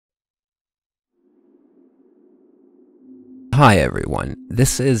Hi everyone,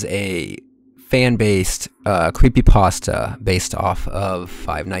 this is a fan-based creepypasta based off of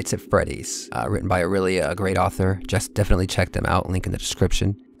Five Nights at Freddy's, written by a really great author. Just definitely check them out, link in the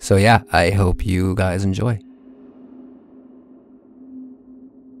description. So yeah, I hope you guys enjoy.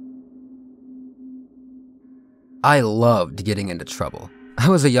 I loved getting into trouble. I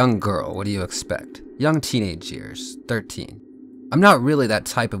was a young girl, what do you expect? Young teenage years, 13. I'm not really that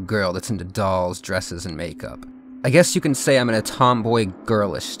type of girl that's into dolls, dresses, and makeup. I guess you can say I'm in a tomboy,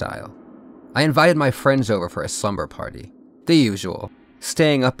 girlish style. I invited my friends over for a slumber party. The usual.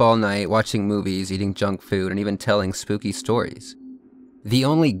 Staying up all night, watching movies, eating junk food, and even telling spooky stories. The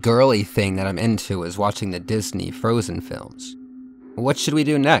only girly thing that I'm into is watching the Disney Frozen films. What should we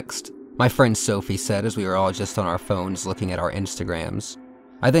do next? My friend Sophie said as we were all just on our phones looking at our Instagrams.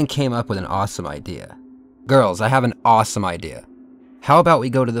 I then came up with an awesome idea. Girls, I have an awesome idea. How about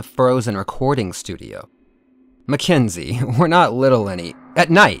we go to the Frozen recording studio? Mackenzie, we're not little at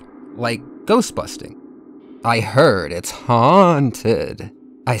night, like ghost busting. I heard it's haunted,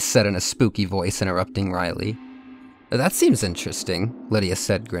 I said in a spooky voice, interrupting Riley. That seems interesting, Lydia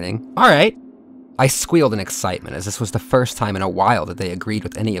said, grinning. All right. I squealed in excitement, as this was the first time in a while that they agreed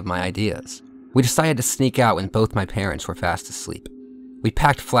with any of my ideas. We decided to sneak out when both my parents were fast asleep. We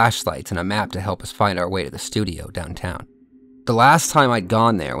packed flashlights and a map to help us find our way to the studio downtown. The last time I'd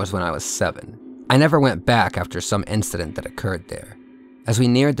gone there was when I was 7. I never went back after some incident that occurred there. As we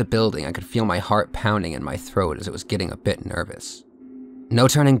neared the building, I could feel my heart pounding in my throat as it was getting a bit nervous. No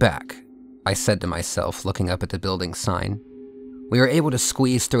turning back, I said to myself, looking up at the building sign. We were able to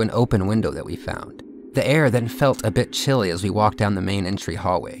squeeze through an open window that we found. The air then felt a bit chilly as we walked down the main entry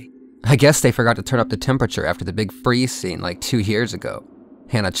hallway. I guess they forgot to turn up the temperature after the big freeze scene like 2 years ago.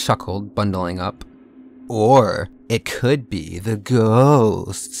 Hannah chuckled, bundling up. Or it could be the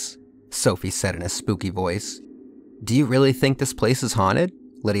ghosts, Sophie said in a spooky voice. Do you really think this place is haunted?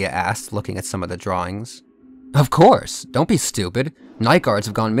 Lydia asked, looking at some of the drawings. Of course, don't be stupid. Night guards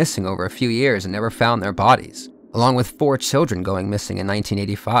have gone missing over a few years and never found their bodies, along with 4 children going missing in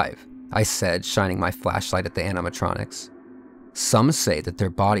 1985, I said, shining my flashlight at the animatronics. Some say that their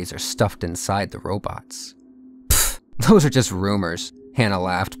bodies are stuffed inside the robots. Pfft, those are just rumors, Hannah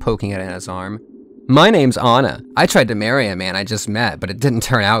laughed, poking at Anna's arm. My name's Anna. I tried to marry a man I just met, but it didn't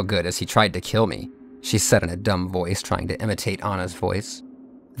turn out good as he tried to kill me, she said in a dumb voice, trying to imitate Anna's voice.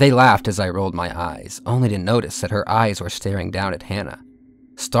 They laughed as I rolled my eyes, only to notice that her eyes were staring down at Hannah.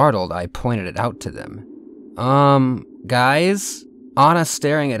 Startled, I pointed it out to them. Guys? Anna's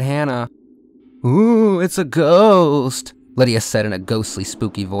staring at Hannah. Ooh, it's a ghost, Lydia said in a ghostly,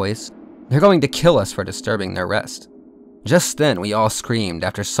 spooky voice. They're going to kill us for disturbing their rest. Just then, we all screamed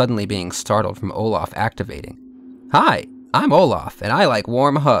after suddenly being startled from Olaf activating. Hi, I'm Olaf, and I like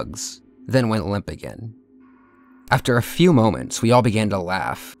warm hugs, then went limp again. After a few moments, we all began to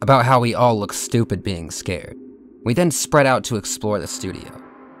laugh about how we all looked stupid being scared. We then spread out to explore the studio.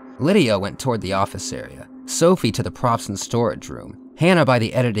 Lydia went toward the office area, Sophie to the props and storage room, Hannah by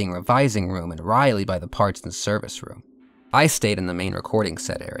the editing revising room, and Riley by the parts and service room. I stayed in the main recording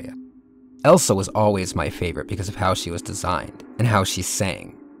set area. Elsa was always my favorite because of how she was designed, and how she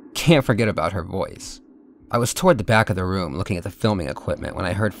sang. Can't forget about her voice. I was toward the back of the room looking at the filming equipment when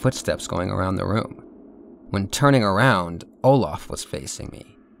I heard footsteps going around the room. When turning around, Olaf was facing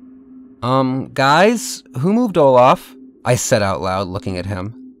me. Guys, who moved Olaf? I said out loud, looking at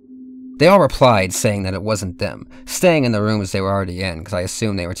him. They all replied, saying that it wasn't them, staying in the rooms they were already in because I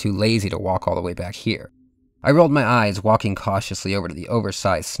assumed they were too lazy to walk all the way back here. I rolled my eyes, walking cautiously over to the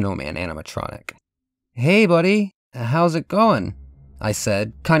oversized snowman animatronic. Hey, buddy, how's it going? I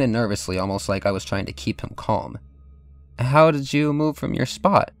said, kinda nervously, almost like I was trying to keep him calm. How did you move from your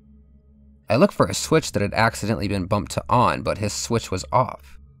spot? I looked for a switch that had accidentally been bumped to on, but his switch was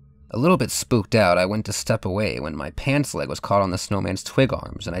off. A little bit spooked out, I went to step away when my pants leg was caught on the snowman's twig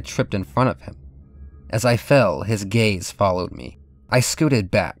arms and I tripped in front of him. As I fell, his gaze followed me. I scooted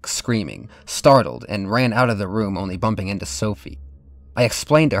back, screaming, startled, and ran out of the room, only bumping into Sophie. I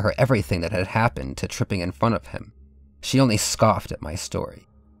explained to her everything that had happened to tripping in front of him. She only scoffed at my story.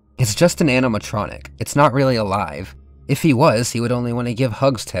 It's just an animatronic. It's not really alive. If he was, he would only want to give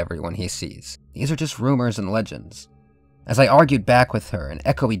hugs to everyone he sees. These are just rumors and legends. As I argued back with her, an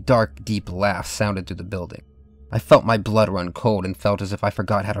echoey, dark, deep laugh sounded through the building. I felt my blood run cold and felt as if I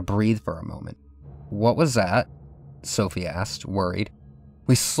forgot how to breathe for a moment. What was that? Sophie asked, worried.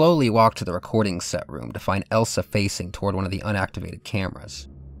 We slowly walked to the recording set room to find Elsa facing toward one of the unactivated cameras.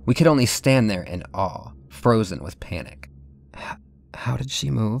 We could only stand there in awe, frozen with panic. How did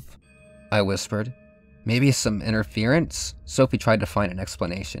she move? I whispered. Maybe some interference? Sophie tried to find an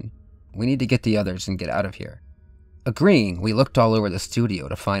explanation. We need to get the others and get out of here. Agreeing, we looked all over the studio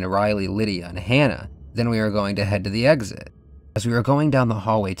to find Riley, Lydia, and Hannah. Then we were going to head to the exit. As we were going down the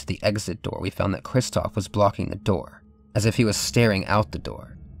hallway to the exit door, we found that Kristoff was blocking the door, as if he was staring out the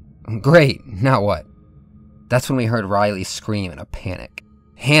door. Great, now what? That's when we heard Riley scream in a panic.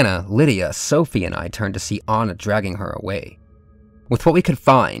 Hannah, Lydia, Sophie, and I turned to see Anna dragging her away. With what we could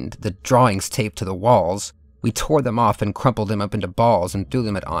find, the drawings taped to the walls, we tore them off and crumpled them up into balls and threw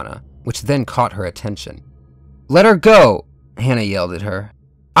them at Anna, which then caught her attention. "Let her go!" Hannah yelled at her.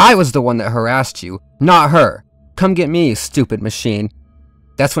 "I was the one that harassed you, not her! Come get me, you stupid machine!"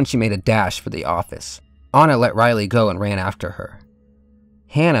 That's when she made a dash for the office. Anna let Riley go and ran after her.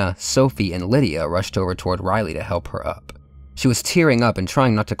 Hannah, Sophie, and Lydia rushed over toward Riley to help her up. She was tearing up and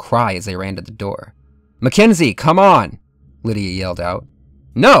trying not to cry as they ran to the door. "Mackenzie, come on!" Lydia yelled out.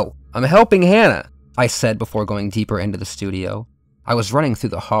 "No, I'm helping Hannah," I said before going deeper into the studio. I was running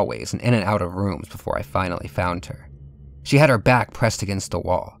through the hallways and in and out of rooms before I finally found her. She had her back pressed against the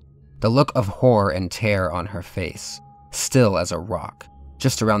wall, the look of horror and terror on her face, still as a rock.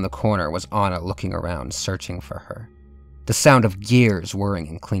 Just around the corner was Anna looking around, searching for her. The sound of gears whirring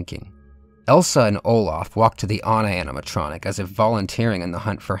and clinking. Elsa and Olaf walked to the Anna animatronic as if volunteering in the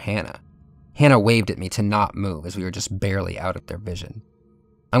hunt for Hannah. Hannah waved at me to not move as we were just barely out of their vision.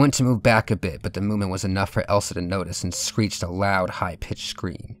 I went to move back a bit, but the movement was enough for Elsa to notice and screeched a loud, high-pitched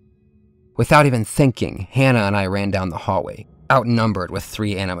scream. Without even thinking, Hannah and I ran down the hallway, outnumbered with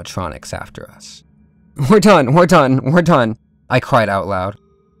 3 animatronics after us. We're done, we're done," I cried out loud.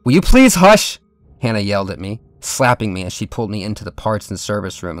 "Will you please hush?" Hannah yelled at me, slapping me as she pulled me into the parts and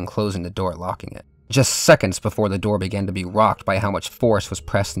service room and closing the door, locking it. Just seconds before the door began to be rocked by how much force was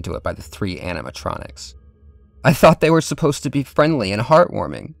pressed into it by the 3 animatronics. "I thought they were supposed to be friendly and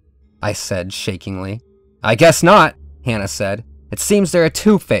heartwarming," I said shakingly. "I guess not," Hannah said. "It seems they're a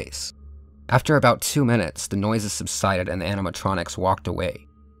two-face." After about 2 minutes, the noises subsided and the animatronics walked away.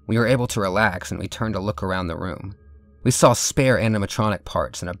 We were able to relax and we turned to look around the room. We saw spare animatronic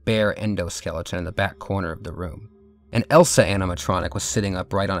parts and a bare endoskeleton in the back corner of the room. An Elsa animatronic was sitting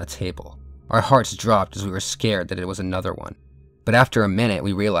upright on a table. Our hearts dropped as we were scared that it was another one. But after a minute,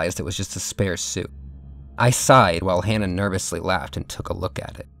 we realized it was just a spare suit. I sighed while Hannah nervously laughed and took a look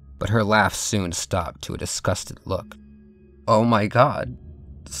at it, but her laugh soon stopped to a disgusted look. "Oh my god,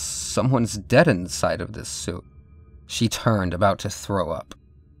 someone's dead inside of this suit." She turned, about to throw up.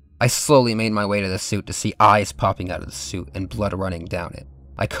 I slowly made my way to the suit to see eyes popping out of the suit and blood running down it.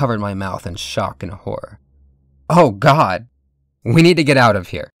 I covered my mouth in shock and horror. "Oh god! We need to get out of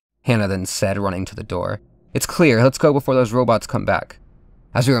here," Hannah then said, running to the door. "It's clear, let's go before those robots come back."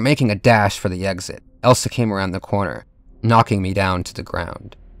 As we were making a dash for the exit, Elsa came around the corner, knocking me down to the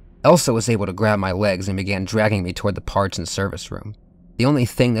ground. Elsa was able to grab my legs and began dragging me toward the parts and service room. The only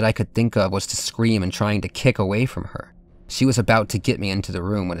thing that I could think of was to scream and trying to kick away from her. She was about to get me into the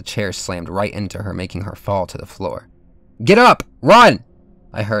room when a chair slammed right into her, making her fall to the floor. "Get up! Run!"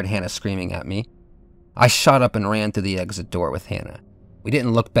 I heard Hannah screaming at me. I shot up and ran through the exit door with Hannah. We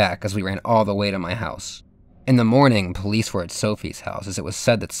didn't look back as we ran all the way to my house. In the morning, police were at Sophie's house as it was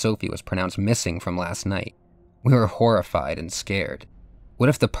said that Sophie was pronounced missing from last night. We were horrified and scared. What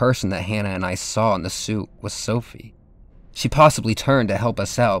if the person that Hannah and I saw in the suit was Sophie? She possibly turned to help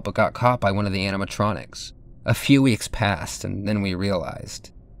us out but got caught by one of the animatronics. A few weeks passed and then we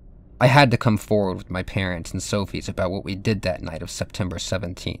realized. I had to come forward with my parents and Sophie's about what we did that night of September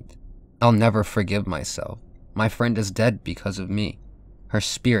 17th. I'll never forgive myself. My friend is dead because of me. Her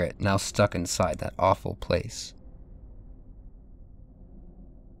spirit now stuck inside that awful place.